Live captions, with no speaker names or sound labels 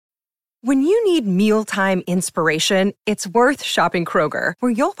When you need mealtime inspiration, it's worth shopping Kroger,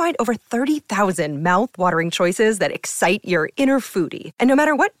 where you'll find over 30,000 mouth-watering choices that excite your inner foodie. And no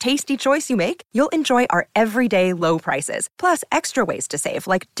matter what tasty choice you make, you'll enjoy our everyday low prices, plus extra ways to save,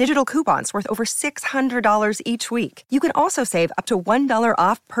 like digital coupons worth over $600 each week. You can also save up to $1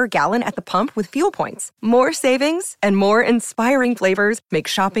 off per gallon at the pump with fuel points. More savings and more inspiring flavors make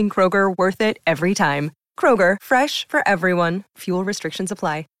shopping Kroger worth it every time. Kroger, fresh for everyone. Fuel restrictions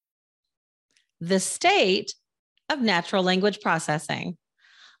apply. The state of natural language processing.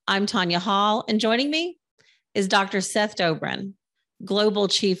 I'm Tanya Hall, and joining me is Dr. Seth Dobrin, Global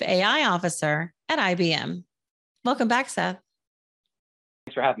Chief AI Officer at IBM. Welcome back, Seth.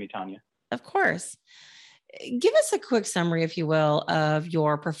 Thanks for having me, Tanya. Of course. Give us a quick summary, if you will, of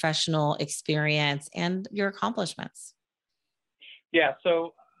your professional experience and your accomplishments. Yeah,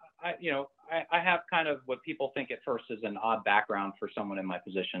 so I have kind of what people think at first is an odd background for someone in my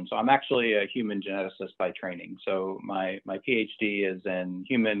position. So I'm actually a human geneticist by training. So my PhD is in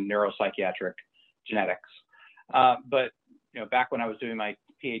human neuropsychiatric genetics. But back when I was doing my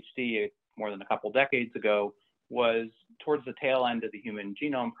PhD more than a couple decades ago, was towards the tail end of the Human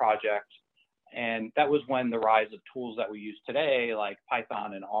Genome Project. And that was when the rise of tools that we use today, like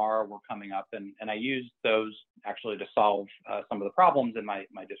Python and R, were coming up. And I used those actually to solve some of the problems in my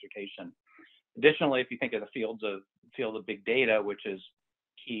dissertation. Additionally, if you think of the field of big data, which is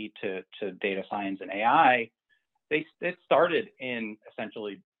key to data science and AI, it started in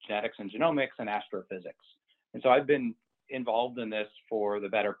essentially genetics and genomics and astrophysics. And so I've been involved in this for the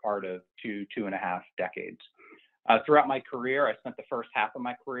better part of two and a half decades. Throughout my career, I spent the first half of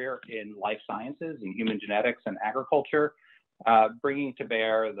my career in life sciences and human genetics and agriculture, bringing to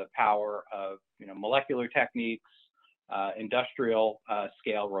bear the power of molecular techniques, industrial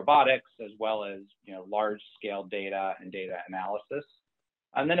scale robotics, as well as large scale data and data analysis.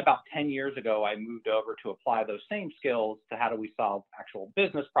 And then about 10 years ago, I moved over to apply those same skills to how do we solve actual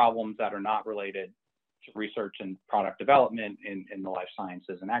business problems that are not related to research and product development in the life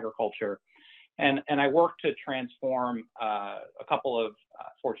sciences and agriculture. And I work to transform a couple of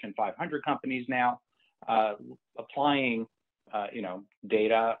Fortune 500 companies now, applying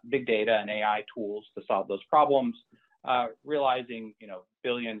data, big data and AI tools to solve those problems, realizing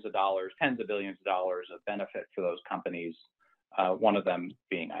billions of dollars, tens of billions of dollars of benefit for those companies, one of them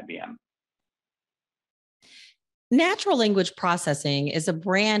being IBM. Natural language processing is a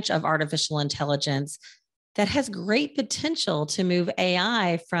branch of artificial intelligence that has great potential to move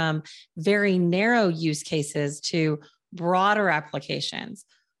AI from very narrow use cases to broader applications.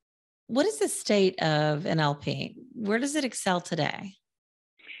 What is the state of NLP? Where does it excel today?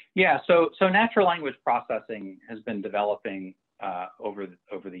 Yeah, so natural language processing has been developing over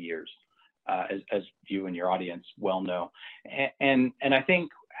the years, as you and your audience well know. And I think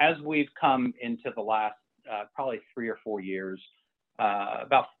as we've come into the last probably 3 or 4 years,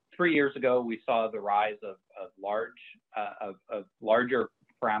 about 3 years ago, we saw the rise of larger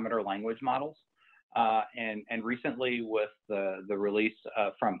parameter language models. And recently with the release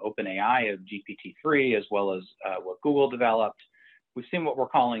from OpenAI of GPT-3, as well as what Google developed, we've seen what we're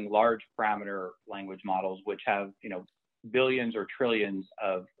calling large parameter language models, which have billions or trillions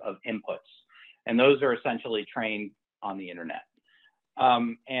of inputs. And those are essentially trained on the internet.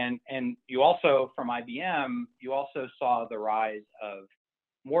 And you also, from IBM, you also saw the rise of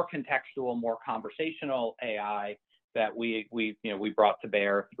more contextual, more conversational AI that we brought to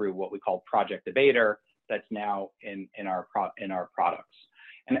bear through what we call Project Debater, that's now in our products.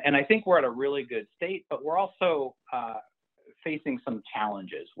 And I think we're at a really good state, but we're also facing some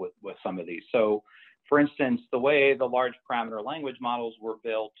challenges with some of these. So, for instance, the way the large parameter language models were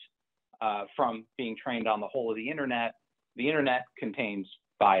built from being trained on the whole of the internet contains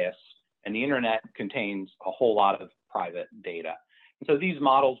bias, and the internet contains a whole lot of private data. And so these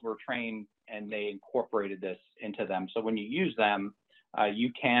models were trained and they incorporated this into them. So when you use them,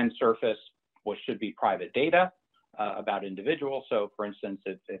 you can surface what should be private data about individuals. So for instance,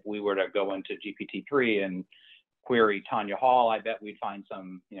 if we were to go into GPT-3 and query Tanya Hall, I bet we'd find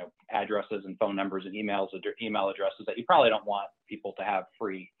some addresses and phone numbers and email addresses that you probably don't want people to have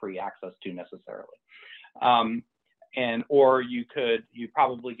free access to necessarily. Or you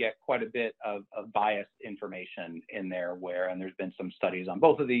probably get quite a bit of biased information in there and there's been some studies on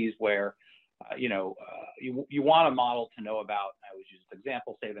both of these where, you want a model to know about, I always use this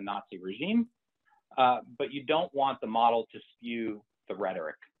example, say the Nazi regime, but you don't want the model to spew the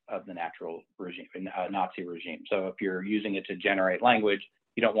rhetoric of the Nazi regime. So if you're using it to generate language,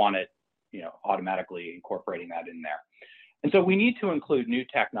 you don't want it, automatically incorporating that in there. And so we need to include new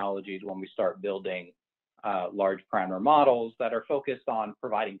technologies when we start building large parameter models that are focused on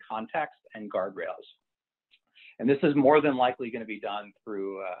providing context and guardrails. And this is more than likely going to be done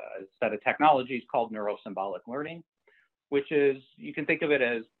through a set of technologies called neurosymbolic learning, which is, you can think of it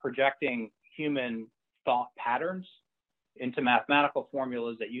as projecting human thought patterns into mathematical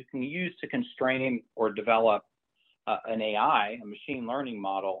formulas that you can use to constrain or develop an AI, a machine learning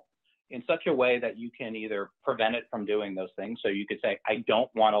model, in such a way that you can either prevent it from doing those things. So you could say, I don't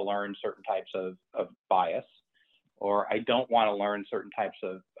want to learn certain types of bias, or I don't want to learn certain types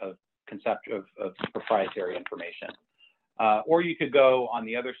of proprietary information. Or you could go on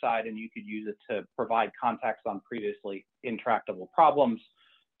the other side and you could use it to provide context on previously intractable problems.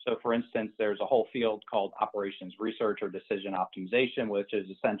 So for instance, there's a whole field called operations research or decision optimization, which is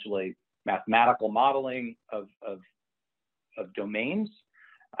essentially mathematical modeling of domains.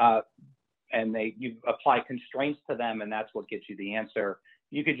 And you apply constraints to them, and that's what gets you the answer.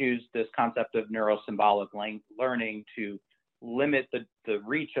 You could use this concept of neurosymbolic learning to limit the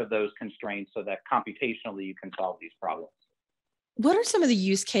reach of those constraints so that computationally you can solve these problems. What are some of the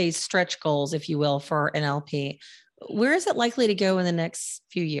use case stretch goals, if you will, for NLP? Where is it likely to go in the next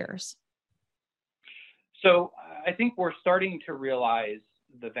few years? So I think we're starting to realize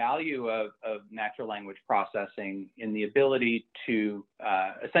the value of natural language processing in the ability to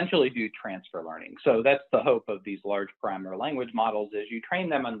essentially do transfer learning. So that's the hope of these large parameter language models, is you train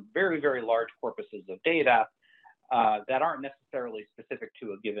them on very, very large corpuses of data that aren't necessarily specific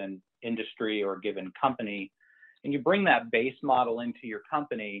to a given industry or a given company. And you bring that base model into your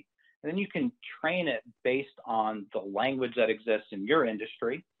company, and then you can train it based on the language that exists in your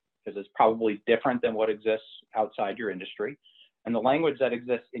industry, because it's probably different than what exists outside your industry, and the language that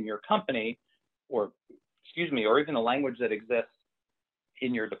exists in your company, or even the language that exists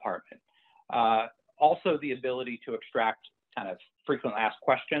in your department. Also, the ability to extract kind of frequently asked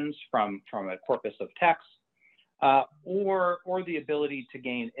questions from a corpus of text, or the ability to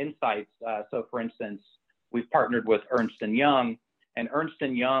gain insights. So for instance, we've partnered with Ernst & Young, and Ernst &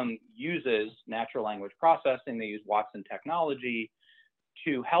 Young uses natural language processing. They use Watson technology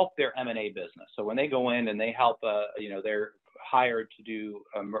to help their M&A business. So when they go in and they help, they're hired to do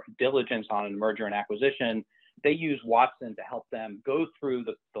diligence on a merger and acquisition, they use Watson to help them go through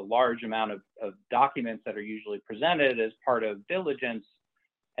the large amount of documents that are usually presented as part of diligence.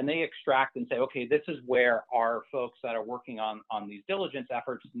 And they extract and say, okay, this is where our folks that are working on these diligence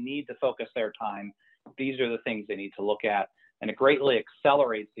efforts need to focus their time. These are the things they need to look at. And it greatly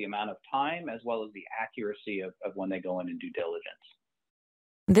accelerates the amount of time as well as the accuracy of when they go in and do diligence.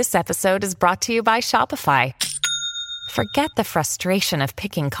 This episode is brought to you by Shopify. Forget the frustration of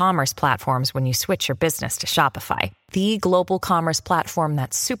picking commerce platforms when you switch your business to Shopify, the global commerce platform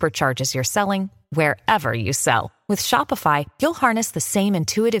that supercharges your selling wherever you sell. With Shopify, you'll harness the same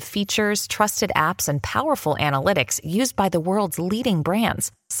intuitive features, trusted apps, and powerful analytics used by the world's leading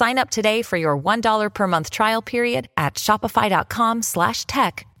brands. Sign up today for your $1 per month trial period at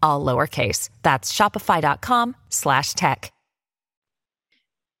shopify.com/tech, all lowercase. That's shopify.com/tech.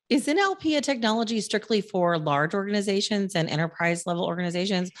 Is NLP a technology strictly for large organizations and enterprise level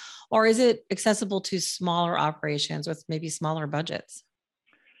organizations, or is it accessible to smaller operations with maybe smaller budgets?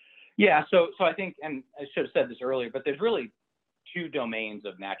 Yeah, so I think, and I should have said this earlier, but there's really two domains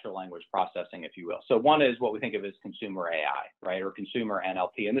of natural language processing, if you will. So one is what we think of as consumer AI, right, or consumer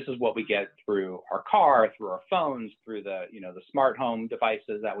NLP, and this is what we get through our car, through our phones, through the smart home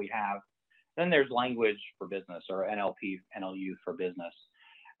devices that we have. Then there's language for business, or NLU for business.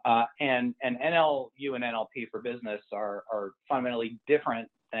 And NLU and NLP for business are fundamentally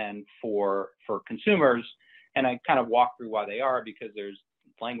different than for consumers. And I kind of walk through why they are, because there's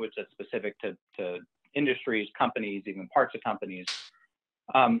language that's specific to industries, companies, even parts of companies.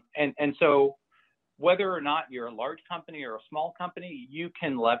 And so whether or not you're a large company or a small company, you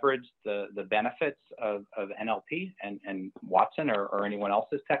can leverage the benefits of NLP and Watson or anyone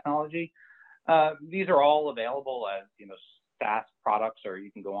else's technology. These are all available as SaaS products, or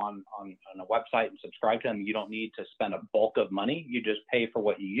you can go on a website and subscribe to them. You don't need to spend a bulk of money. You just pay for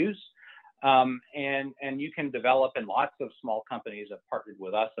what you use. And you can develop, and lots of small companies have partnered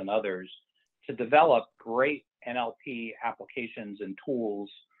with us and others to develop great NLP applications and tools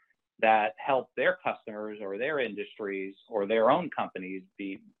that help their customers or their industries or their own companies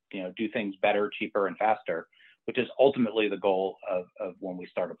do things better, cheaper, and faster, which is ultimately the goal of when we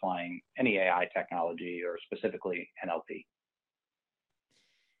start applying any AI technology, or specifically NLP.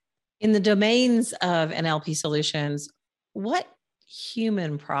 In the domains of NLP solutions, what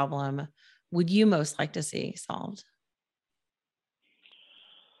human problem would you most like to see solved?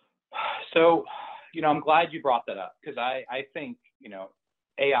 So, I'm glad you brought that up, because I think,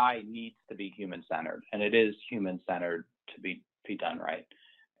 AI needs to be human-centered, and it is human-centered to be done right.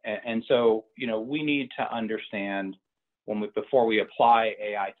 And so, we need to understand before we apply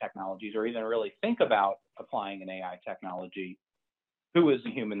AI technologies, or even really think about applying an AI technology, who is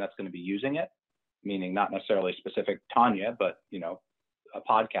the human that's going to be using it? Meaning not necessarily specific Tanya, but a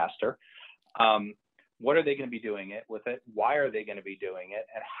podcaster. What are they going to be doing it with it? Why are they going to be doing it?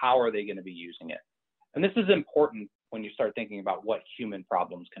 And how are they going to be using it? And this is important when you start thinking about what human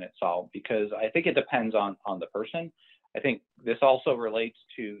problems can it solve, because I think it depends on the person. I think this also relates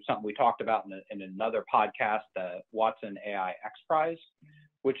to something we talked about in another podcast, the Watson AI X Prize,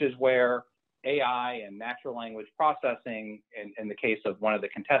 which is where AI and natural language processing, in the case of one of the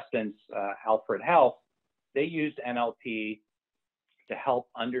contestants, Alfred Health, they used NLP to help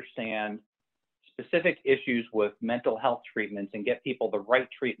understand specific issues with mental health treatments and get people the right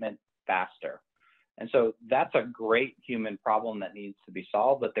treatment faster. And so that's a great human problem that needs to be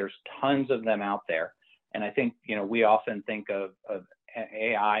solved, but there's tons of them out there. And I think, we often think of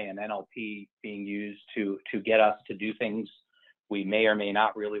AI and NLP being used to get us to do things we may or may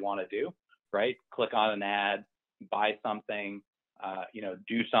not really want to do, right? Click on an ad, buy something,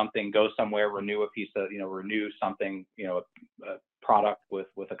 do something, go somewhere, renew something, a product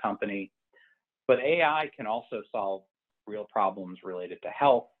with a company. But AI can also solve real problems related to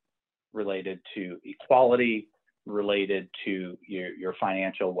health, related to equality, related to your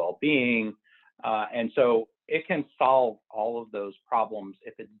financial well-being. And so it can solve all of those problems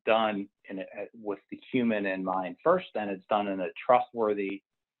if it's done with the human in mind first, and it's done in a trustworthy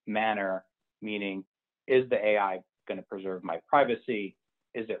manner, meaning, is the AI going to preserve my privacy?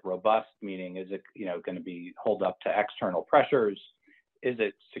 Is it robust? Meaning, is it going to be hold up to external pressures? Is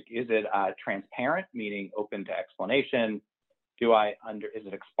it transparent? Meaning open to explanation? Is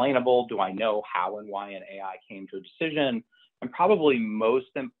it explainable? Do I know how and why an AI came to a decision? And probably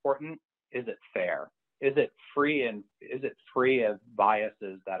most important, is it fair? Is it free of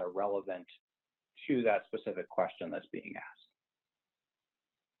biases that are relevant to that specific question that's being asked?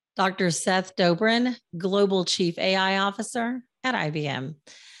 Dr. Seth Dobrin, Global Chief AI Officer at IBM.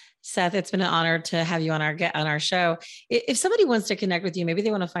 Seth, it's been an honor to have you on our show. If somebody wants to connect with you, maybe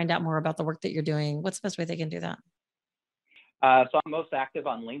they want to find out more about the work that you're doing, what's the best way they can do that? So I'm most active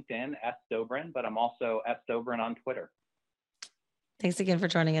on LinkedIn, S. Dobrin, but I'm also S. Dobrin on Twitter. Thanks again for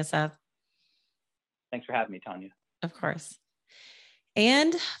joining us, Seth. Thanks for having me, Tanya. Of course.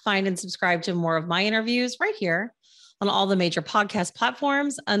 And find and subscribe to more of my interviews right here on all the major podcast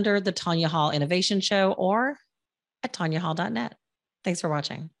platforms under the Tanya Hall Innovation Show or at tanyahall.net. Thanks for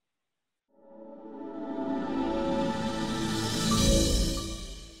watching.